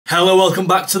Hello, welcome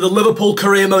back to the Liverpool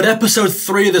Career Mode episode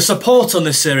 3. The support on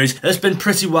this series has been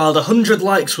pretty wild. 100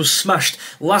 likes was smashed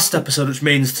last episode, which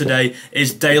means today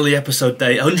is daily episode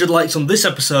day. 100 likes on this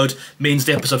episode means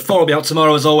the episode 4 will be out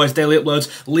tomorrow. As always, daily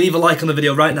uploads. Leave a like on the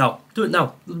video right now. Do it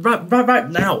now. Right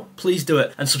now. Please do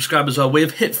it. And subscribe as well. We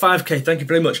have hit 5k. Thank you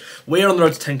very much. We're on the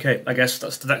road to 10k. I guess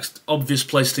that's the next obvious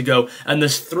place to go. And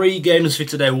there's 3 games for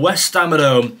today. West Ham at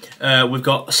home. We've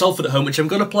got Salford at home, which I'm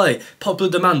going to play. Popular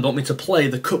demand want me to play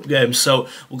the cup games. So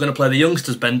we're going to play the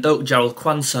youngsters, Ben Doak, Gerald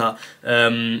Quansah.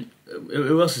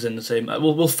 Who else is in the team?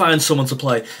 We'll find someone to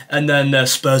play. And then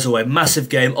Spurs away. Massive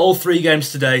game. All 3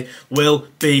 games today will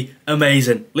be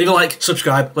amazing. Leave a like,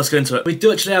 subscribe, let's get into it. We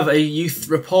do actually have a youth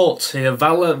report here.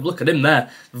 Look at him there.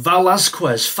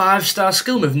 Velasquez, 5-star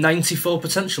skill move, 94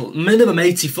 potential, minimum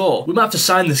 84. We might have to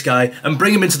sign this guy and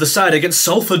bring him into the side against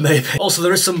Salford maybe. Also,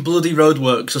 there is some bloody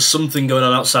roadworks or something going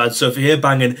on outside, so if you hear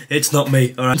banging, it's not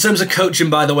me, alright? In terms of coaching,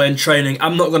 by the way, and training,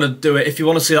 I'm not going to do it. If you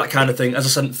want to see that kind of thing, as I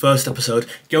said in the first episode,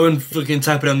 go and fucking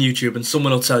type it on YouTube and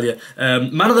someone will tell you.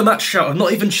 Man of the match shout, I've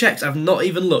not even checked, I've not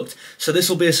even looked, so this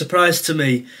will be a surprise to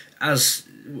me as...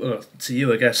 well, to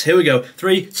you, I guess. Here we go.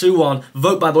 3, 2, 1.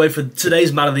 Vote, by the way, for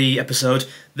today's man of the episode.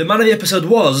 The man of the episode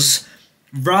was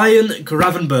Ryan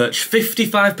Gravenberch.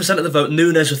 55% of the vote.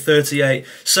 Nunes with 38.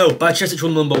 So, Bajcetic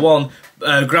won number 1.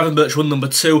 Gravenberch won number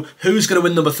 2. Who's going to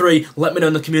win number 3? Let me know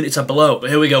in the community tab below.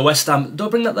 But here we go. West Ham. Don't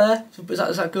bring that there.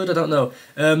 Is that good? I don't know.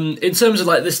 In terms of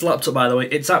like this laptop, by the way,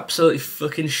 it's absolutely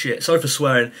fucking shit. Sorry for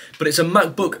swearing, but it's a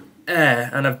MacBook Air,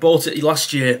 and I've bought it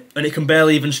last year, and it can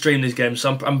barely even stream these games,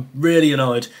 so I'm really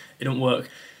annoyed it don't work.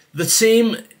 The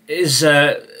team is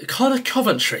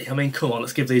Coventry. I mean, come on,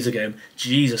 let's give these a game.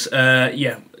 Jesus.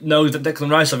 Yeah, no, Declan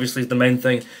Rice obviously is the main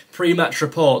thing. Pre-match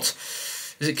report.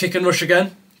 Is it kick and rush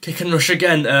again? Kick and rush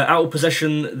again. Out of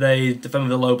possession, they defend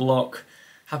with a low block.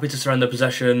 Happy to surrender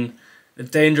possession. They're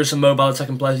dangerous and mobile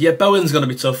attacking players. Yeah, Bowen's going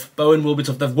to be tough. Bowen will be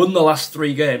tough. They've won the last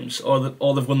 3 games, or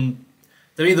they've won...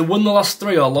 They've either won the last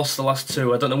 3 or lost the last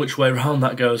 2. I don't know which way around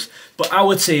that goes. But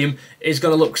our team is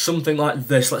going to look something like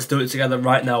this. Let's do it together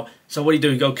right now. So what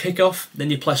do? You go kick off, then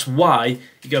you press Y.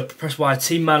 You go press Y,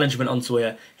 team management onto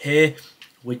here. Here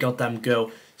we goddamn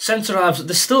go. Centre halves,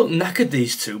 they're still knackered,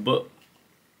 these 2, but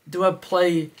do I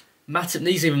play... Matip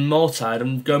needs even more tired,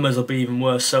 and Gomez will be even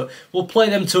worse. So we'll play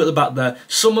them 2 at the back there.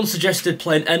 Someone suggested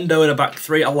playing Endo in a back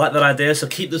 3. I like that idea, so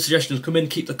keep the suggestions coming,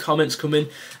 keep the comments coming.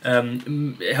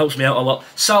 It helps me out a lot.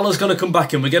 Salah's going to come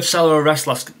back in. We gave Salah a rest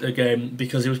last game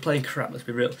because he was playing crap, let's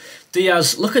be real.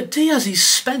 Diaz, look at Diaz, he's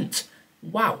spent.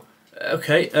 Wow.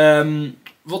 Okay,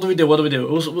 what do we do?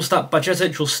 We'll start,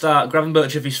 Bajcetic will start,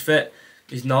 Gravenberch if he's fit.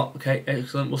 He's not. Okay,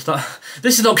 excellent. We'll start.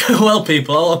 This is not going well,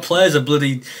 people. All our players are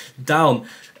bloody down.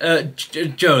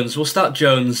 Jones. We'll start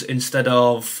Jones instead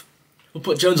of... We'll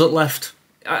put Jones at left.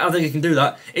 I think he can do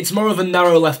that. It's more of a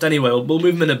narrow left anyway. We'll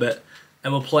move him in a bit.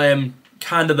 And we'll play him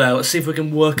kind of there. Let's see if we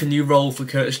can work a new role for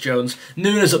Curtis Jones.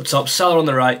 Nunes up top. Salah on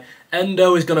the right.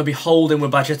 Endo is going to be holding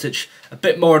with Bajcetic. A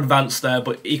bit more advanced there,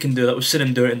 but he can do that. We've seen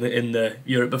him do it in the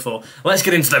Europe before. Let's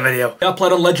get into the video. I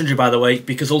played on Legendary, by the way,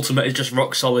 because Ultimate is just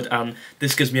rock solid, and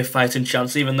this gives me a fighting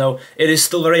chance, even though it is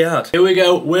still very hard. Here we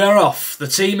go. We are off. The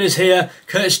team is here.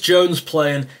 Curtis Jones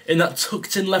playing in that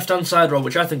tucked-in left-hand side role,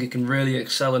 which I think he can really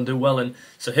excel and do well in.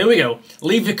 So here we go.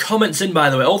 Leave your comments in, by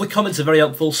the way. All the comments are very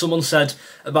helpful. Someone said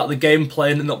about the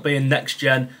gameplay and it not being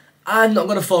next-gen. I'm not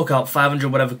going to fork out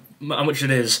 500, whatever, how much it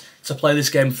is, to play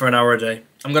this game for an hour a day.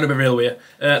 I'm going to be real with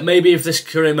you. Maybe if this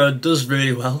career mode does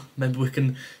really well, maybe we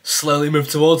can slowly move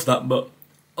towards that, but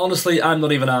honestly, I'm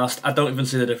not even asked. I don't even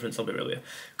see the difference, I'll be real with you.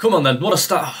 Come on then, what a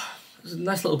start. Oh, there's a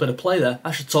nice little bit of play there. I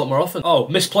should talk more often. Oh,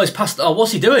 misplaced pass. Oh,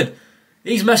 what's he doing?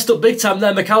 He's messed up big time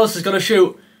there. McAllister's going to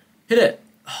shoot. Hit it.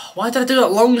 Oh, why did I do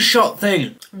that long shot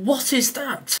thing? What is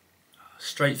that?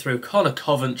 Straight through. Connor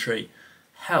Coventry.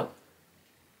 Hell.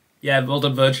 Yeah, well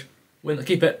done, Verge. Win,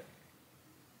 keep it.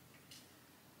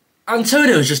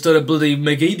 Antonio's just done a bloody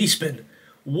McGeady spin.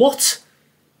 What?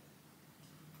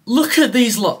 Look at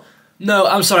these lot. No,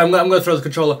 I'm sorry. I'm going to throw the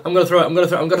controller. I'm going to throw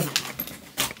it.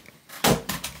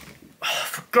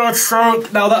 For God's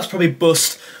sake. Now that's probably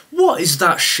bust. What is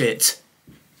that shit?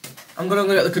 I'm going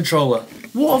to get the controller.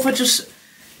 What if I just...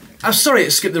 I'm sorry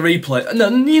it skipped the replay. No,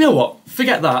 you know what?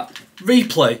 Forget that.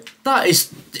 Replay. That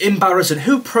is embarrassing.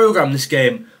 Who programmed this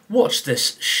game? Watch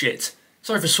this shit.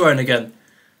 Sorry for swearing again.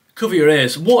 Cover your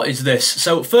ears. What is this?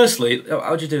 So, firstly,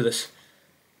 how do you do this?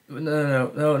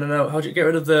 No. How do you get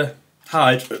rid of the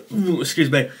hide? Ooh, excuse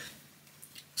me.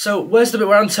 So, where's the bit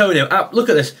where Antonio... look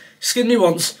at this. Skinned me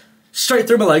once. Straight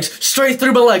through my legs. Straight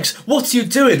through my legs. What are you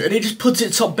doing? And he just puts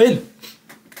it top bin.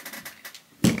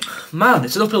 Man,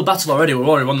 it's an uphill battle already. We're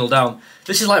already 1-0 down.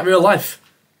 This is like real life.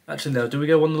 Actually, no. Do we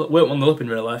go 1-0? We won't 1-0 up in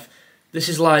real life. This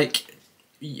is like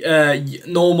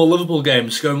normal Liverpool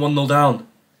games going 1-0 down.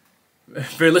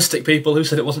 Realistic, people. Who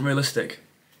said it wasn't realistic?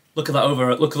 Look at that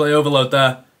Look at the overload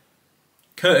there.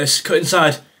 Curtis, cut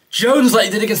inside. Jones, like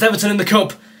he did against Everton in the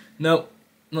cup. No,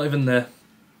 not even there.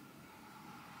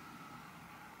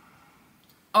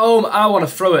 Oh, I want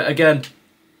to throw it again.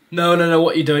 No,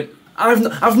 what are you doing?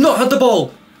 I've not had the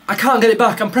ball. I can't get it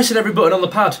back. I'm pressing every button on the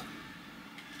pad.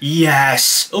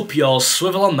 Yes! Up yours.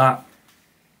 Swivel on that.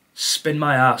 Spin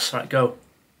my ass. Right, go.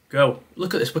 Go.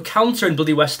 Look at this. We're countering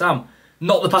bloody West Ham.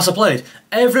 Not the pass I played.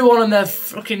 Everyone and their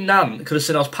fucking nan could have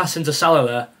seen I was passing to Salah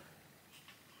there.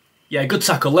 Yeah, good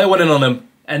tackle. Lay one in on him.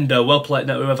 Endo. Well played.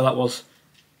 No, whoever that was.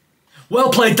 Well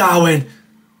played, Darwin.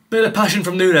 Bit of passion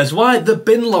from Nunes. Why the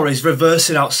bin lorry's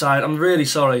reversing outside? I'm really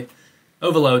sorry.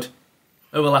 Overload.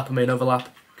 Overlap, overlap.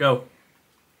 Go.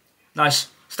 Nice.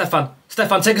 Stefan,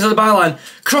 take us to the byline.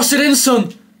 Cross it in,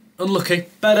 son. Unlucky.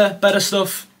 Better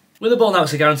stuff. With the ball now,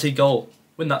 it's a guaranteed goal.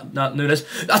 Win that, Nunes.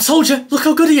 I told you. Look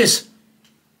how good he is.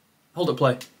 Hold up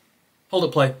play.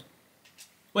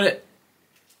 Win it.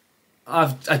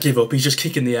 I give up. He's just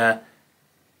kicking the air.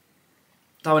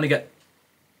 Darwin again.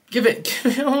 Give it.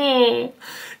 Oh.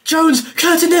 Jones,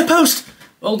 Curtin near post.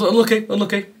 Hold on,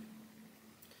 unlucky.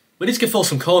 We need to give Phil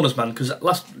some corners, man, because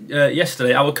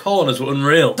yesterday our corners were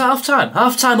unreal. It's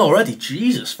half time already.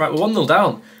 Jesus, right, we're 1-0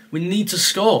 down. We need to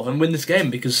score and win this game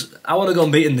because I want to go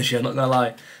unbeaten this year. I'm not gonna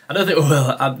lie. I don't think we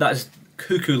will. That is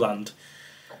cuckoo land.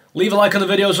 Leave a like on the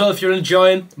video as well if you're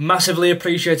enjoying. Massively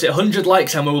appreciate it. 100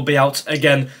 likes and we will be out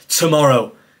again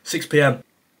tomorrow, 6 PM.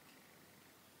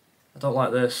 I don't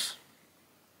like this.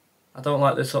 I don't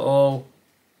like this at all.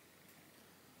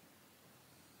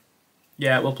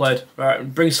 Yeah, well played.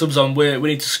 Right, bring subs on. We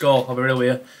need to score. I'll be real with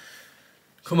you.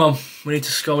 Come on, we need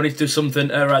to score. We need to do something.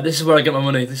 Right, this is where I get my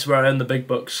money. This is where I earn the big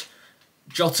bucks.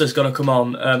 Jota's going to come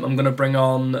on. I'm going to bring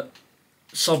on...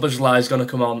 Szoboszlai's going to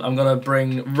come on. I'm going to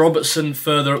bring Robertson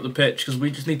further up the pitch because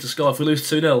we just need to score. If we lose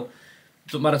 2-0,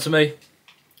 doesn't matter to me.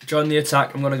 Join the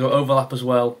attack. I'm going to go overlap as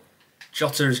well.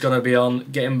 Jota is going to be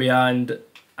on. Get him behind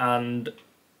and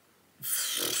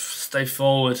stay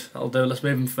forward. That'll do. Let's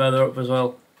move him further up as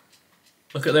well.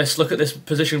 Look at this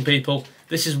position, people.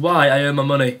 This is why I earn my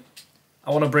money.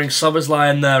 I want to bring Szoboszlai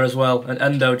in there as well, and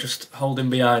Endo just holding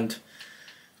behind.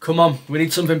 Come on, we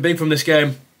need something big from this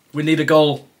game. We need a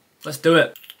goal. Let's do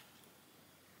it.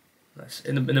 Nice,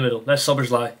 in the middle. There's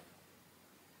Szoboszlai.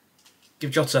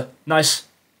 Give Jota. Nice.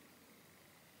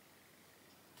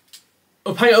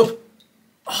 Up, hang it up.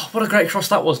 Oh, what a great cross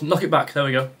that was. Knock it back. There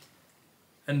we go.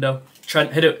 Endo.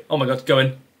 Trent, hit it. Oh my God, go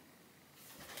in.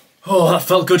 Oh, that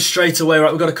felt good straight away.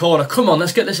 Right, we've got a corner. Come on,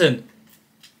 let's get this in.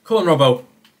 Come on, Robbo.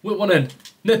 Whip one in.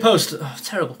 Near post. Oh,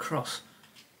 terrible cross.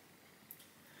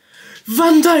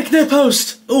 Van Dijk near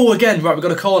post. Oh, again. Right, we've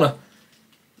got a corner.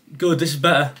 Good, this is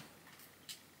better.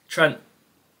 Trent.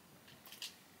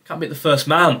 Can't beat the first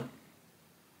man.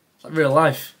 It's like real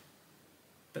life.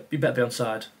 You better be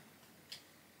onside.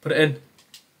 Put it in.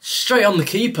 Straight on the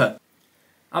keeper.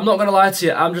 I'm not going to lie to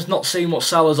you, I'm just not seeing what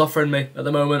Salah's offering me at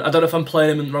the moment. I don't know if I'm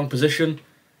playing him in the wrong position,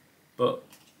 but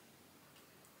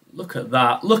look at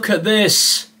that. Look at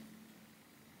this.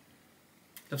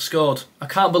 They've scored. I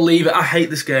can't believe it. I hate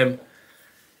this game.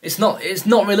 It's not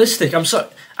realistic. I'm sorry.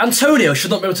 Antonio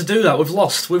should not be able to do that. We've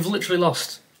lost. We've literally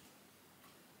lost.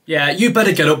 Yeah, you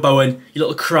better get up, Bowen, you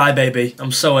little crybaby.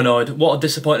 I'm so annoyed. What a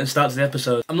disappointing start to the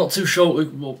episode. I'm not too sure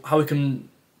how we can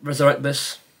resurrect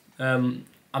this.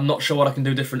 I'm not sure what I can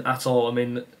do different at all. I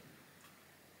mean,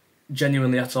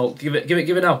 genuinely at all. Give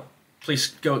it now. Please,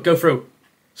 go through.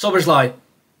 Szoboszlai.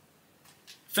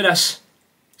 Finesse.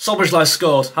 Szoboszlai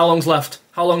scored. How long's left?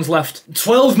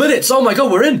 12 minutes! Oh my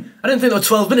God, we're in! I didn't think there were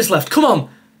 12 minutes left. Come on!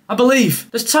 I believe.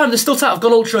 There's time, there's still time. I've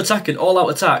gone ultra attacking, all out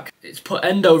attack. It's put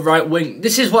Endo right wing.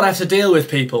 This is what I have to deal with,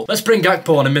 people. Let's bring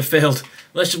Gakpo on in midfield.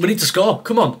 We need to score.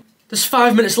 Come on. There's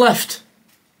 5 minutes left.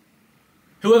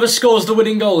 Whoever scores the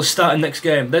winning goal is starting next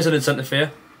game. There's an incentive for you.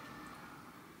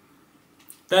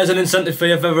 There's an incentive for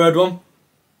you if I've ever heard one.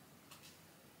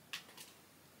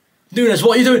 Nunes,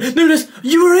 what are you doing? Nunes,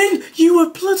 you were in! You were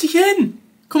bloody in!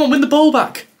 Come on, win the ball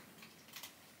back.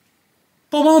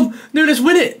 Bomb on! Nunes,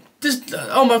 win it! Just,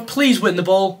 oh my, please win the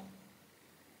ball.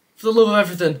 For the love of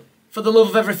everything. For the love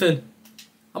of everything.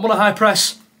 I'm on a high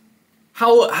press.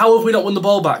 How have we not won the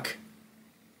ball back?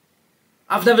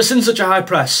 I've never seen such a high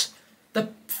press. They're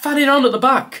fanning on at the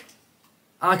back.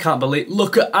 I can't believe...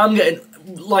 Look at... I'm getting,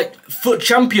 like, foot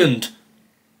championed.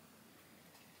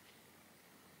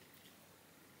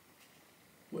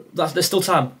 There's still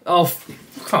time. Oh,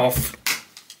 fuck off.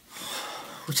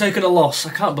 We're taking a loss.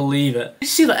 I can't believe it. Did you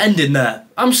see that ending there?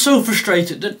 I'm so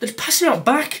frustrated. They're passing out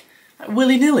back. Like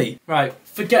willy-nilly. Right,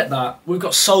 forget that. We've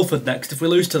got Salford next. If we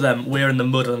lose to them, we're in the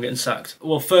mud and I'm getting sacked.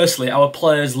 Well, firstly, our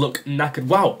players look knackered.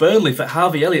 Wow, Burnley for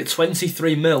Harvey Elliott,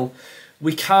 23 mil.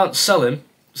 We can't sell him,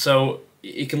 so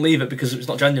he can leave it because it's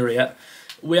not January yet.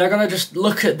 We are going to just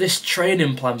look at this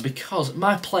training plan because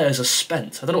my players are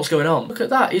spent. I don't know what's going on. Look at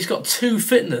that. He's got 2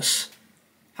 fitness.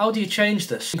 How do you change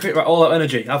this? Right, all out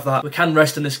energy. Have that. We can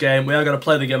rest in this game. We are going to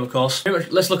play the game, of course.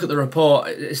 Let's look at the report.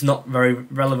 It's not very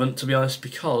relevant, to be honest,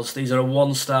 because these are a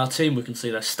 1-star team. We can see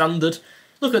their standard.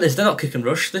 Look at this. They're not kick and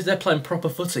rush. They're playing proper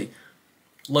footy.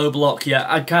 Low block. Yeah,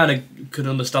 I kind of could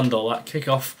understand all that. Kick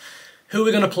off. Who are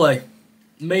we going to play?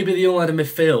 Maybe the young lad in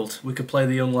midfield. We could play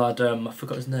the young lad. I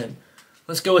forgot his name.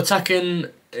 Let's go attacking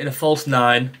in a false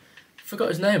 9. Forgot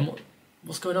his name.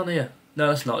 What's going on here? No,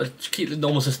 that's not. Let's keep the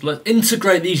normal system. Let's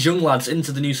integrate these young lads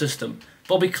into the new system.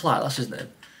 Bobby Clark, that's his name.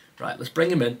 Right, let's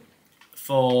bring him in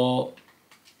for...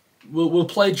 We'll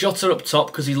play Jota up top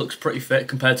because he looks pretty fit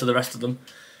compared to the rest of them.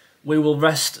 We will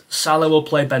rest Salah. We'll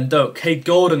play Ben Doak. Cade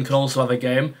Gordon can also have a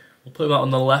game. We'll put him out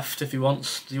on the left if he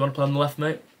wants. Do you want to play on the left,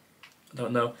 mate? I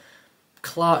don't know.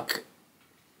 Clark...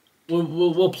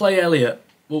 We'll play Elliott.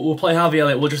 We'll play Harvey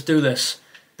Elliott. We'll just do this.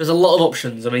 There's a lot of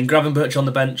options. I mean, Gravenberch on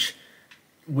the bench.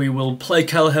 We will play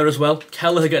Kelleher as well.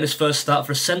 Kelleher getting his first start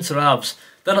for a centre-halves.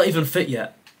 They're not even fit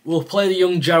yet. We'll play the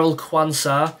young Jarrell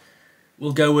Quansah.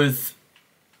 We'll go with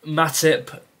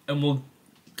Matip. And we'll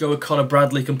go with Connor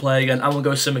Bradley can play again. And we'll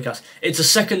go with Tsimikas. It's a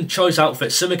second choice outfit.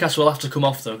 Tsimikas will have to come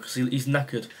off though because he's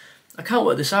knackered. I can't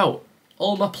work this out.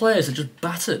 All my players are just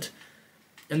battered.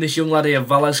 And this young lad here,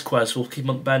 Velasquez, will keep him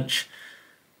on the bench.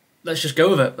 Let's just go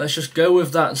with it. Let's just go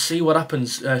with that and see what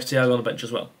happens. Thiago on the bench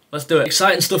as well. Let's do it.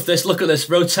 Exciting stuff this. Look at this.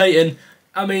 Rotating.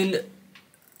 I mean,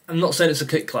 I'm not saying it's a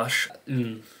kick clash.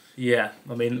 Yeah,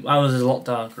 I mean, ours is a lot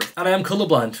darker. And I am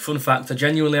colourblind. Fun fact, I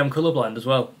genuinely am colourblind as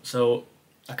well. So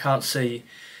I can't see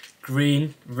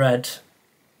green, red.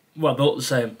 Well, they're all the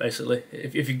same, basically.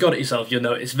 If you've got it yourself, you'll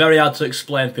know. It's very hard to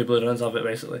explain to people who don't have it,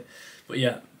 basically. But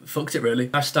yeah, fucked it really.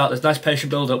 Nice start. There's nice patient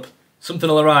build-up. Something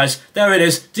will arise. There it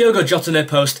is. Diogo Jota near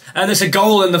post. And there's a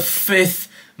goal in the 5th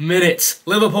minute.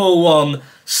 Liverpool 1,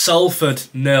 Salford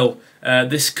 0.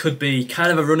 This could be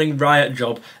kind of a running riot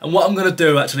job. And what I'm going to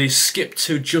do actually is skip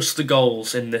to just the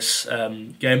goals in this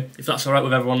game. If that's alright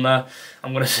with everyone there.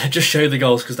 I'm going to just show you the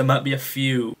goals because there might be a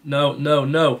few. No.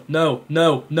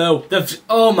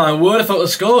 Oh my word, I thought they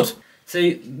scored.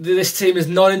 See, this team is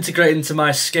not integrated into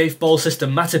my Scaife ball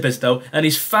system. Matip is though. And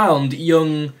he's found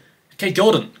young... Cade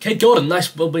Gordon,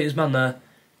 nice well beat his man there.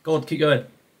 Gordon, keep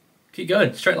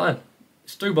going, straight line.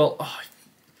 It's through ball. Oh,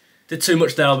 did too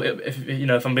much there.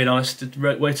 If I'm being honest, did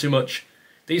way too much.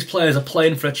 These players are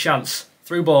playing for a chance.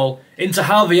 Through ball into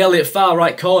Harvey Elliott, far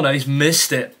right corner. He's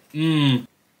missed it. Playing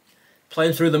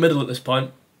through the middle at this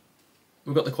point.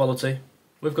 We've got the quality.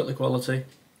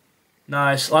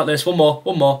 Nice, like this. One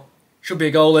more. Should be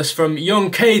a goal. This from young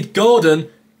Cade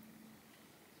Gordon.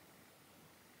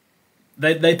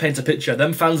 They paint a picture.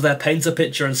 Them fans there paint a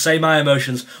picture and say my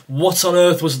emotions. What on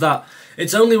earth was that?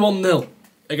 It's only 1-0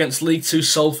 against League 2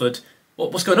 Salford.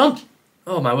 What's going on?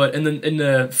 Oh my word! In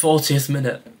the 40th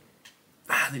minute.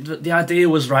 The idea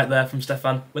was right there from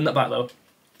Stefan. Win that back though.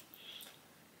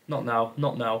 Not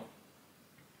now.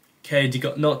 Cade, you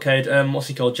got not Cade. What's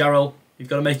he called? Jarrell. You've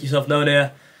got to make yourself known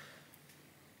here.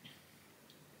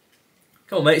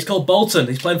 Come on, mate. He's called Bolton.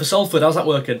 He's playing for Salford. How's that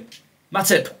working?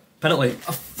 Matip. Penalty.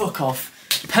 Oh, fuck off.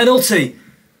 Penalty.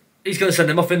 He's going to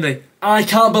send him off, isn't he? I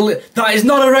can't believe... That is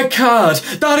not a red card.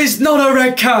 That is not a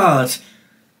red card.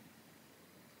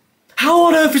 How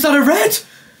on earth is that a red?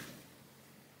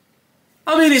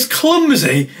 I mean, it's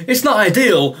clumsy. It's not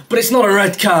ideal, but it's not a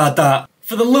red card, that.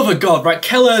 For the love of God, right?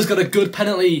 Kelleher's got a good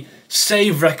penalty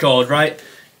save record, right?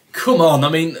 Come on. I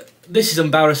mean, this is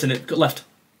embarrassing. It got left.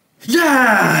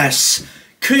 Yes!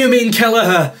 Kuyumin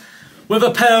Kelleher. With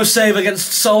a PO save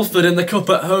against Salford in the cup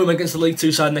at home against the League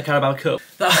 2 side in the Carabao Cup.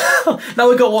 Now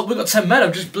we've got what? We've got 10 men,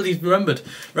 I've just bloody remembered.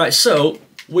 Right, so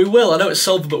we will, I know it's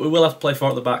Salford, but we will have to play 4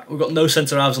 at the back. We've got no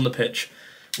centre-halves on the pitch.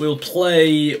 We'll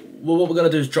play, well, what we're going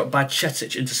to do is drop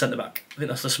Bajcetic into centre-back. I think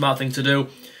that's the smart thing to do.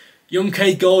 Young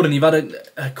Cade Gordon, you've had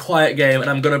a quiet game and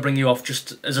I'm going to bring you off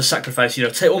just as a sacrifice. You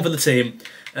know, take one for the team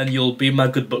and you'll be in my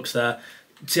good books there.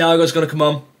 Thiago's going to come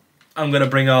on. I'm going to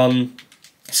bring on...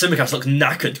 Tsimikas looks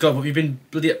knackered. God, what have you been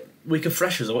bloody week of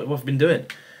freshers or what have you been doing?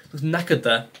 Looks knackered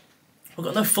there. We've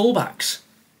got no fullbacks.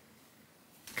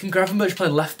 Can Gravenberch play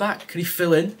left back? Can he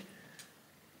fill in?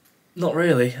 Not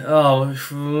really. Oh,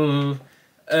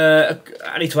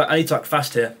 I need to act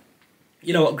fast here.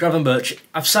 You know what, Gravenberch?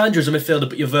 I've signed you as a midfielder,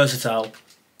 but you're versatile.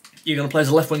 You're going to play as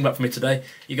a left wing back for me today.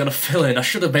 You're going to fill in. I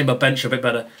should have made my bench a bit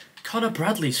better. Connor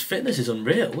Bradley's fitness is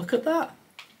unreal. Look at that.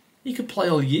 He could play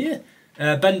all year.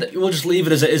 Ben, we'll just leave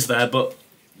it as it is there, but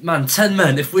man, 10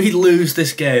 men. If we lose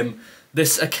this game,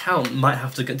 this account might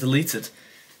have to get deleted.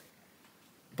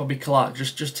 Bobby Clark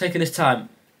just taking his time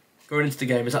going into the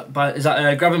game. Is that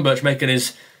Gravenberch making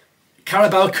his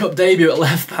Carabao Cup debut at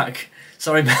left back?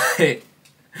 Sorry, mate.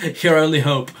 Your only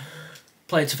hope.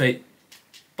 Play it to feet.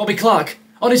 Bobby Clark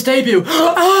on his debut.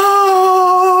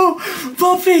 Oh,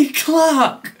 Bobby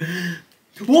Clark!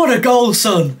 What a goal,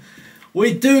 son!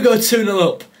 We do go 2-0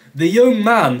 up. The young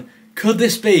man. Could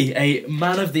this be a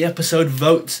Man of the Episode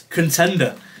vote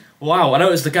contender? Wow, I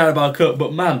know it's the Carabao Cup,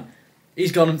 but man,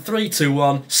 he's gone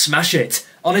 3-2-1, smash it,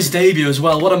 on his debut as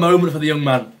well. What a moment for the young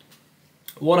man.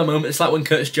 What a moment. It's like when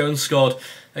Curtis Jones scored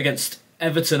against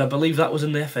Everton. I believe that was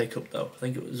in the FA Cup, though. I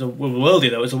think it was a worldie,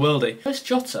 though. It was a worldie. Where's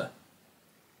Jota?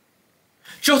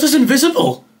 Jota's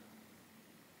invisible!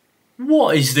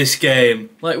 What is this game?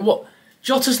 Like, what?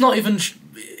 Jota's not even...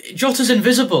 Jota's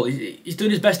invisible. He's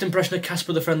doing his best impression of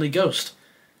Casper the Friendly Ghost.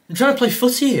 I'm trying to play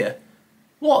footy here.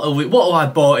 What have I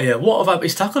bought here?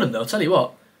 He's tackled him though, I'll tell you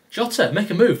what. Jota, make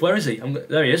a move. Where is he?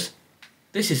 There he is.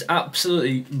 This is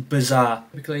absolutely bizarre.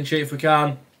 A clean sheet if we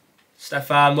can.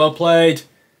 Stefan, well played.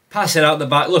 Pass it out the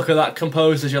back. Look at that,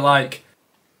 composed as you like.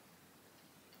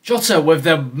 Jota with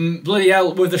the bloody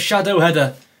hell, with the shadow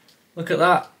header. Look at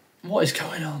that. What is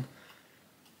going on?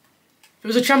 If it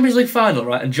was a Champions League final,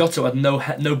 right, and Jota had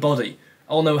no body,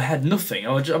 or no head, nothing,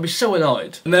 I'd be so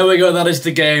annoyed. And there we go, that is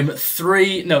the game. Was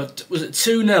it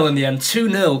 2-0 in the end?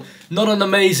 2-0. Not an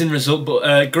amazing result, but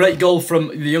a great goal from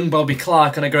the young Bobby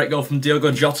Clark and a great goal from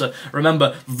Diogo Jota.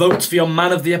 Remember, vote for your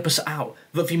Man of the Episode.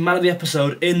 Vote for your Man of the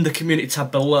Episode in the community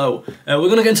tab below. We're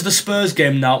going to get into the Spurs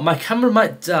game now. My camera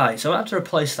might die, so I might have to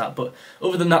replace that. But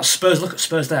other than that, Spurs, look at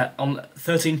Spurs there on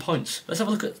 13 points. Let's have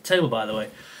a look at the table, by the way.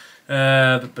 We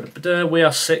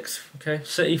are 6th, okay.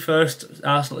 City first,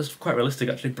 Arsenal is quite realistic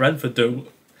actually. Brentford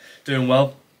doing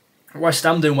well. West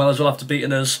Ham doing well as well after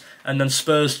beating us, and then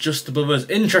Spurs just above us.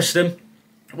 Interesting.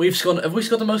 Have we scored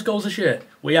the most goals this year?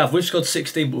 We have. We've scored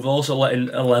 16, but we've also let in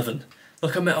 11.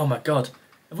 Look at me. Oh my god.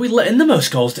 Have we let in the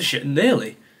most goals this year?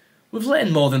 Nearly. We've let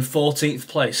in more than 14th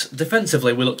place.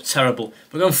 Defensively, we look terrible.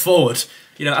 But going forward,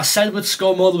 you know, I said we'd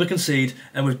score more than we concede,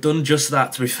 and we've done just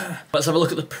that, to be fair. Let's have a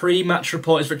look at the pre-match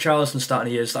report. Is Richarlison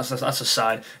starting? He is. That's a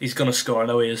sign. He's going to score. I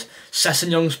know he is.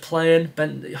 Sessegnong's playing.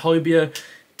 Højbjerg.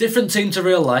 Different team to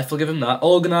real life, I'll give him that.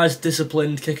 Organised,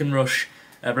 disciplined, kick and rush.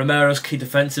 Romero's key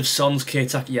defensive, Son's key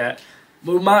attack, yeah.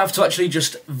 We might have to actually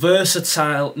just be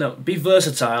versatile,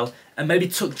 and maybe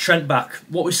tuck Trent back.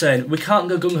 What we're saying, we can't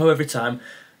go gung-ho every time.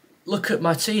 Look at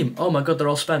my team. Oh my god, they're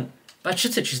all spent.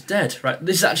 Bajcetic is dead. Right,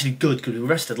 this is actually good because we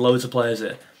rested loads of players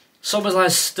here.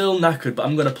 Szoboszlai's still knackered, but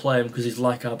I'm going to play him because he's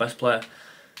like our best player.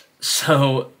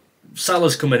 So,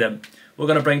 Salah's coming in. We're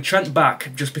going to bring Trent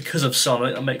back just because of Son. I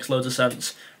think that makes loads of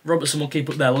sense. Robertson will keep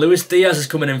up there. Luis Diaz is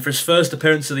coming in for his first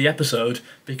appearance of the episode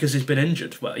because he's been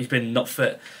injured. Well, he's been not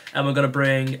fit. And we're going to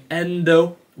bring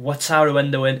Wataru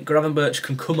Endo in. Gravenberch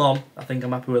can come on. I think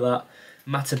I'm happy with that.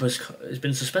 Matip has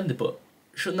been suspended, but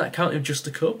shouldn't that count in just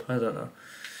the cup? I don't know.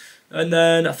 And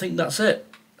then I think that's it.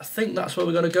 I think that's where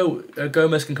we're going to go.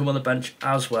 Gomez can come on the bench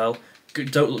as well.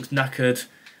 Don't look knackered.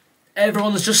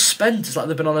 Everyone's just spent. It's like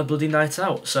they've been on a bloody night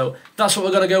out. So that's what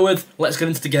we're going to go with. Let's get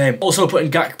into the game. Also putting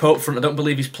Gakpo up front. I don't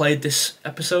believe he's played this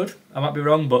episode. I might be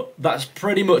wrong, but that's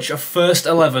pretty much a first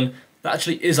 11. That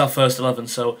actually is our first 11.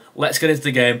 So let's get into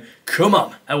the game. Come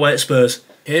on, away at Spurs.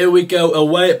 Here we go,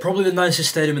 away at probably the nicest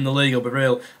stadium in the league, I'll be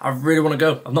real. I really want to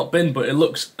go. I've not been, but it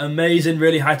looks amazing,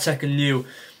 really high-tech and new.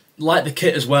 Like the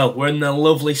kit as well. We're in the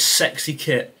lovely, sexy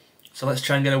kit. So let's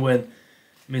try and get a win.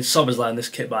 I mean, Szoboszlai in this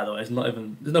kit, by the way, there's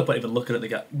no point even looking at the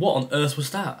guy. What on earth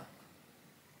was that?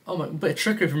 Oh my, a bit of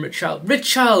trickery from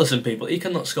Richarlison, people. He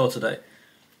cannot score today.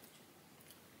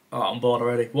 Oh, I'm bored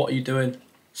already. What are you doing?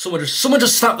 Someone just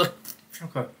snap the...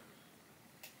 Okay.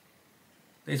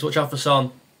 Need to watch out for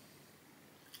Son.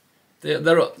 They're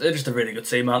just a really good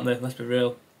team, aren't they? Let's be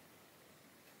real.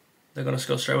 They're going to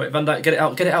score straight away. Van Dijk, get it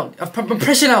out, get it out. I'm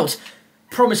pressing out.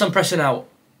 Promise I'm pressing out.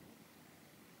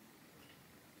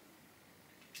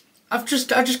 I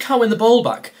just can't win the ball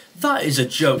back. That is a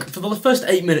joke. For the first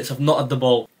 8 minutes, I've not had the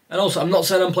ball. And also, I'm not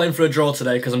saying I'm playing for a draw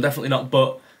today, because I'm definitely not,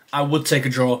 but I would take a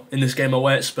draw in this game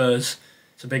away at Spurs.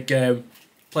 It's a big game.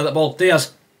 Play that ball.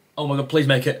 Diaz. Oh my god, please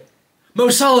make it. Mo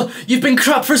Salah, you've been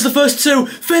crap for us the first two.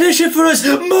 Finish it for us.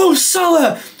 Mo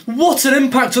Salah. What an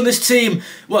impact on this team.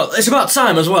 Well, it's about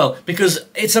time as well, because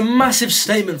it's a massive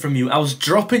statement from you. I was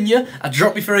dropping you. I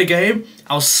dropped you for a game.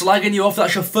 I was slagging you off.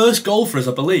 That's your first goal for us,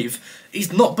 I believe.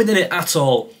 He's not been in it at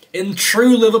all. In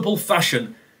true Liverpool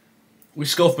fashion, we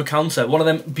score from a counter. One of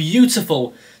them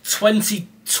beautiful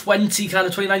 2020 kind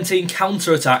of 2019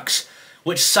 counter-attacks,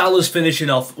 which Salah's finishing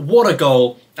off. What a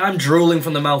goal. I'm drooling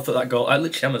from the mouth at that goal. I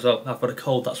literally am as well. I've got a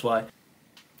cold, that's why.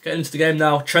 Getting into the game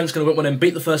now. Trent's going to whip one in.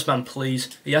 Beat the first man,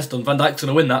 please. He has done. Van Dijk's going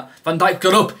to win that. Van Dijk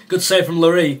got up. Good save from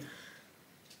Lurie.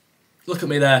 Look at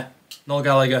me there. Noel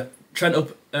Gallagher. Trent up.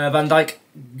 Van Dijk.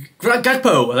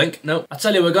 Gakpo, I think. No. I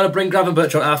tell you, we're going to bring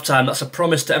Gravenberch on at half-time. That's a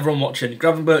promise to everyone watching.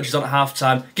 Gravenberch is on at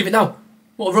half-time. Give it now.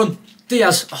 What a run.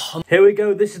 Diaz. Oh. Here we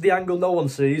go. This is the angle no one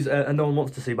sees, and no one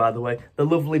wants to see, by the way. The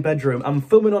lovely bedroom. I'm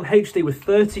filming on HD with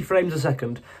 30 frames a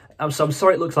second. I'm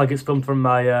sorry it looks like it's filmed from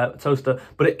my toaster,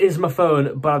 but it is my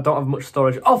phone, but I don't have much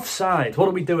storage. Offside. What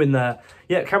are we doing there?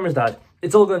 Yeah, camera's died.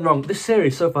 It's all going wrong. This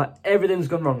series, so far, everything's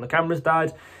gone wrong. The camera's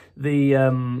died. The,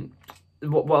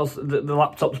 what else? The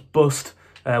laptop's bust.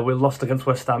 We lost against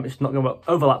West Ham. It's not going to work.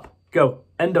 Overlap. Go.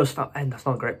 Endo's foul. End. That's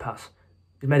not a great pass.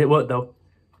 He's made it work, though.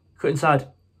 Cut inside.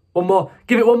 One more.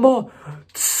 Give it one more.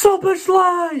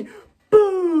 Soberslay.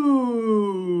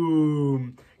 Boom.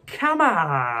 Come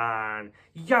on.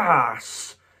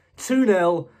 Yes.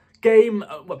 2-0. Game.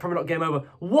 Well, probably not game over.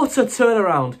 What a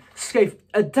turnaround. Scaife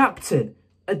adapting.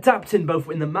 Adapting both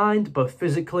in the mind, both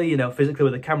physically, you know, physically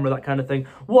with the camera, that kind of thing.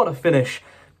 What a finish.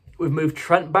 We've moved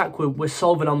Trent back. We're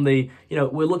solving on the, you know,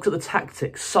 we looked at the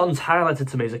tactics. Son's highlighted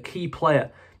to me as a key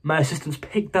player. My assistants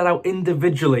picked that out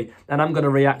individually, and I'm going to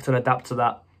react and adapt to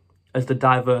that as the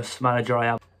diverse manager I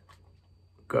am.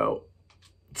 Go.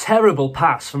 Terrible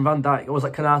pass from Van Dijk. Or was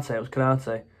that Konate? It was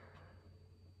Konate.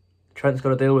 Trent's got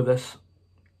to deal with this.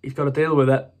 He's got to deal with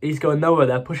it. He's going nowhere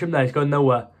there. Push him there. He's going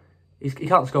nowhere. He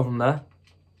can't score from there.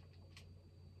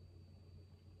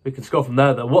 We can score from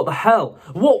there, though. What the hell?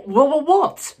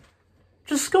 What?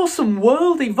 Just score some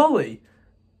worldy volley.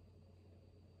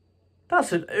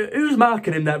 Who's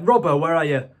marking him there? Robbo, where are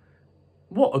you?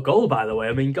 What a goal, by the way.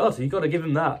 I mean, God, you've got to give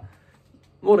him that.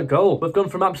 What a goal. We've gone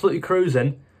from absolutely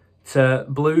cruising to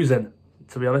bluesing,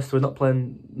 to be honest. We're not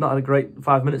had a great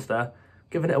 5 minutes there.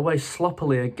 Giving it away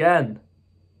sloppily again.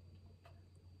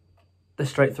 They're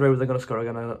straight through. They're going to score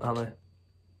again, aren't they?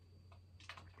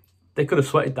 They could have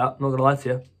sweated that, I'm not going to lie to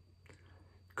you.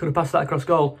 Could have passed that across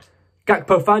goal.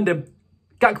 Gakpo, find him.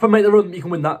 Gakpo, make the run. You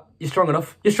can win that. You're strong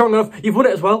enough. You're strong enough. You've won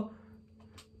it as well.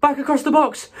 Back across the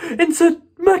box. Into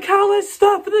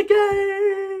McAllister for the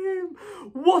game.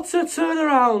 What a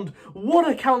turnaround. What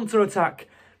a counter-attack.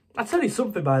 I'll tell you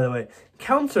something, by the way.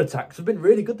 Counter-attacks have been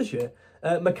really good this year.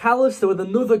 McAllister with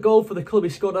another goal for the club. He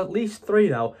scored at least 3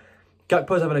 now.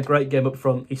 Gakpo's having a great game up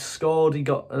front. He scored. He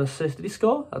got an assist. Did he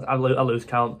score? I lose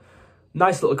count.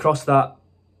 Nice little cross that.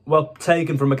 Well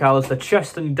taken from McAllister.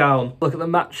 Chest and down. Look at the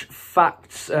match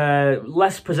facts.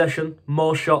 Less possession,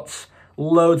 more shots,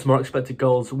 loads more expected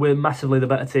goals. We're massively the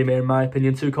better team here, in my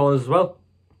opinion. 2 corners as well.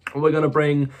 We're going to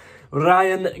bring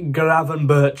Ryan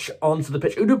Gravenberch onto the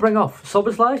pitch. Who do we bring off?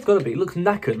 Soberslay? It's got to be. He looks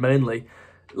knackered, mainly.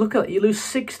 Look at that. You lose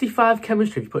 65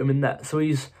 chemistry if you put him in net. So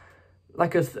he's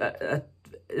like a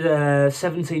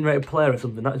 17 rated player or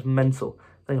something. That is mental.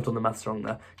 I think I've done the maths wrong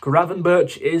there.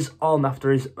 Gravenberch is on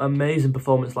after his amazing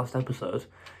performance last episode.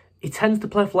 He tends to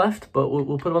play left, but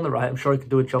we'll put him on the right. I'm sure he can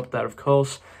do a job there, of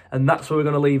course. And that's where we're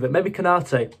going to leave it. Maybe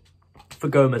Konate for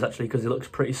Gomez, actually, because he looks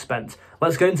pretty spent.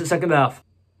 Let's go into the second half.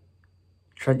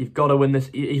 Trent, you've got to win this.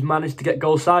 He's managed to get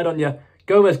goal side on you.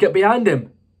 Gomez, get behind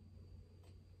him.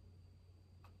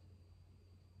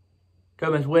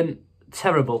 Gomez, win.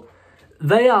 Terrible.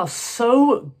 They are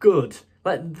so good.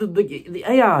 Like, the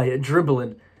AI at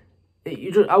dribbling.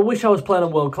 I wish I was playing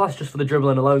on world class just for the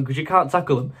dribbling alone, because you can't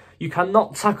tackle them. You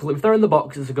cannot tackle them. If they're in the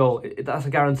box, it's a goal. That's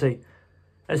a guarantee.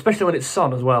 And especially when it's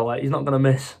Son as well. Like, he's not going to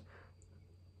miss.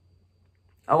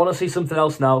 I want to see something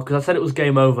else now, because I said it was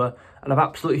game over, and I've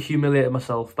absolutely humiliated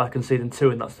myself by conceding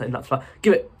 2 in that spot.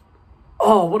 Give it.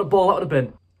 Oh, what a ball that would have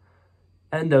been.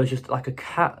 Endo's just like a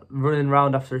cat running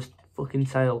around after his fucking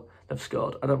tail. They've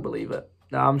scored. I don't believe it.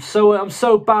 No, I'm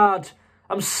so bad.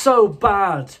 I'm so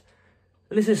bad.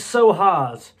 And this is so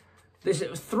hard. This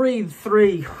is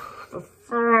 3-3.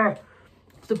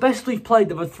 It's the best we've played.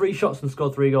 They've had 3 shots and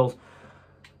scored 3 goals.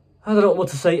 I don't know what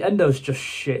to say. Endo's just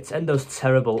shit. Endo's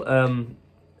terrible.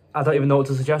 I don't even know what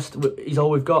to suggest. He's all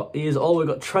we've got. He is all we've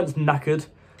got. Trent's knackered.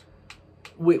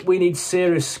 We need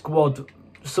serious squad.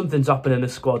 Something's happening in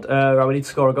this squad. Right, we need to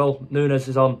score a goal. Nunes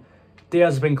is on.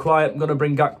 Diaz has been quiet. I'm going to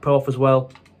bring Gakpo off as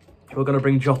well. We're going to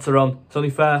bring Jota on. It's only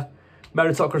fair.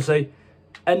 Meritocracy.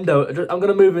 Endo. I'm going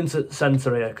to move into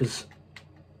centre here because...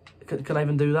 Can I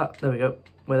even do that? There we go.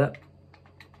 Wait there.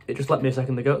 It just let me a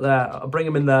second ago. There. I'll bring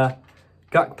him in there.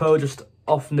 Gakpo just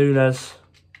off Nunes.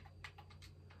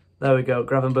 There we go.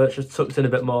 Gravenberch just tucked in a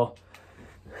bit more.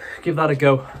 Give that a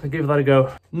go. Give that a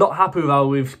go. Not happy with how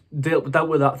we've dealt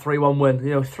with that 3-1 win.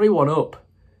 You know, 3-1 up.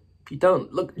 If you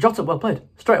don't look, Jota, well played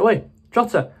straight away.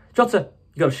 Jota,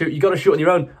 you gotta shoot. You gotta shoot on your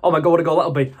own. Oh my God, what a goal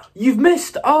that'll be! You've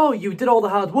missed. Oh, you did all the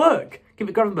hard work. Give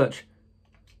it Gravenberch.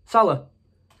 Salah,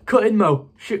 cut in, Mo.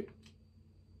 Shoot.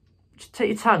 Just take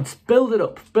your time. Just build it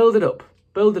up. Build it up.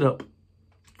 Build it up.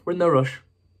 We're in no rush.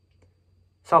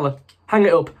 Salah, hang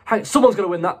it up. Someone's gonna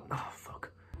win that. Oh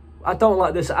fuck! I don't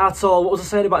like this at all. What was I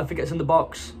saying about if it gets in the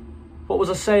box? What was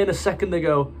I saying a second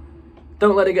ago?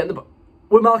 Don't let it get in the box.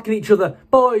 We're marking each other.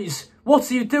 Boys,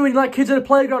 what are you doing like kids in a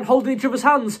playground holding each other's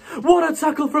hands? What a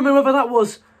tackle from whoever that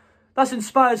was. That's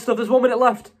inspired stuff. There's 1 minute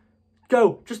left.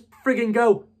 Go. Just frigging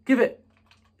go. Give it.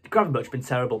 Gravenberch's been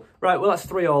terrible. Right, well, that's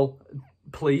 3-3.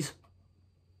 Please.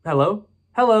 Hello?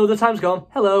 Hello, the time's gone.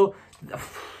 Hello.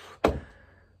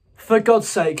 For God's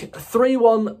sake,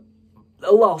 3-1.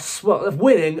 A loss, well,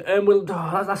 winning, and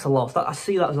that's a loss. I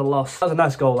see that as a loss. That's a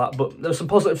nice goal, that, but there's some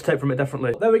positives to take from it,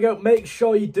 definitely. There we go. Make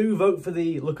sure you do vote for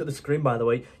the, look at the screen, by the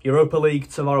way, Europa League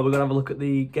tomorrow. We're going to have a look at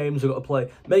the games we've got to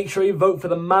play. Make sure you vote for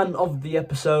the man of the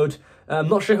episode. I'm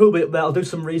not sure who'll be up there. I'll do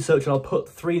some research and I'll put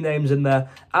 3 names in there.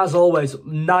 As always,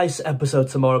 nice episode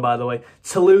tomorrow, by the way.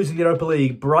 Toulouse in the Europa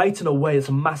League, Brighton away, it's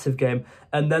a massive game.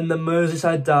 And then the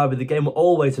Merseyside derby, the game we're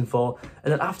all waiting for.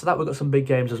 And then after that, we've got some big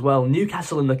games as well.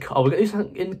 Newcastle in the Cup. Oh, we've got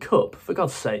Newcastle in Cup, for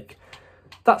God's sake.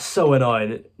 That's so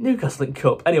annoying. Newcastle in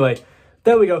Cup. Anyway,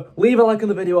 there we go. Leave a like on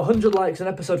the video. 100 likes and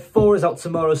episode 4 is out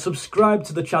tomorrow. Subscribe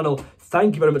to the channel.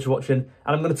 Thank you very much for watching. And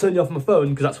I'm going to turn you off my phone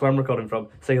because that's where I'm recording from.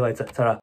 See you later. Ta-ra.